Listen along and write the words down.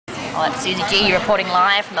Well, it's Susie G reporting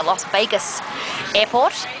live from the Las Vegas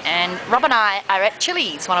airport, and Rob and I are at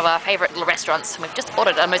Chillis, one of our favourite little restaurants. We've just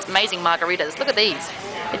ordered our most amazing margaritas. Look at these.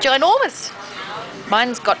 They're ginormous.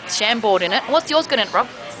 Mine's got Chambord in it. What's yours got in it, Rob?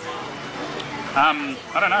 I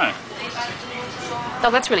don't know. Oh,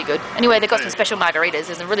 that's really good. Anyway, they've got some special margaritas.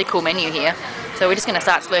 There's a really cool menu here. So we're just going to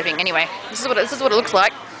start slurping. Anyway, this is what it looks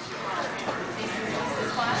like.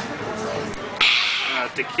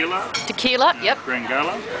 Tequila. Tequila, yep.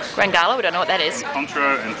 Grangala. Grangala, we don't know what that is.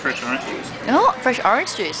 Contro and fresh orange juice. Oh, fresh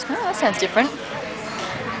orange juice. Oh, that sounds different.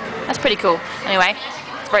 That's pretty cool. Anyway,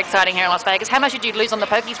 it's very exciting here in Las Vegas. How much did you lose on the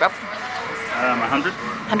pokies, Rob? 100.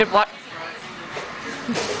 100 what?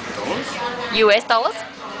 Dollars? US dollars?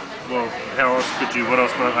 Well, how else could you, what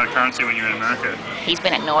else about currency when you're in America? He's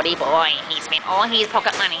been a naughty boy. He spent all his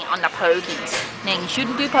pocket money on the pokies. Now, you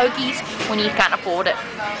shouldn't do pokies when you can't afford it.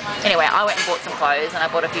 Anyway, I went and bought some clothes, and I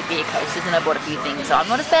bought a few beer coasters, and I bought a few things. So I'm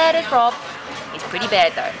not as bad as Rob. He's pretty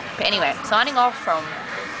bad, though. But anyway, signing off from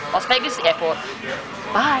Las Vegas Airport.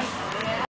 Bye.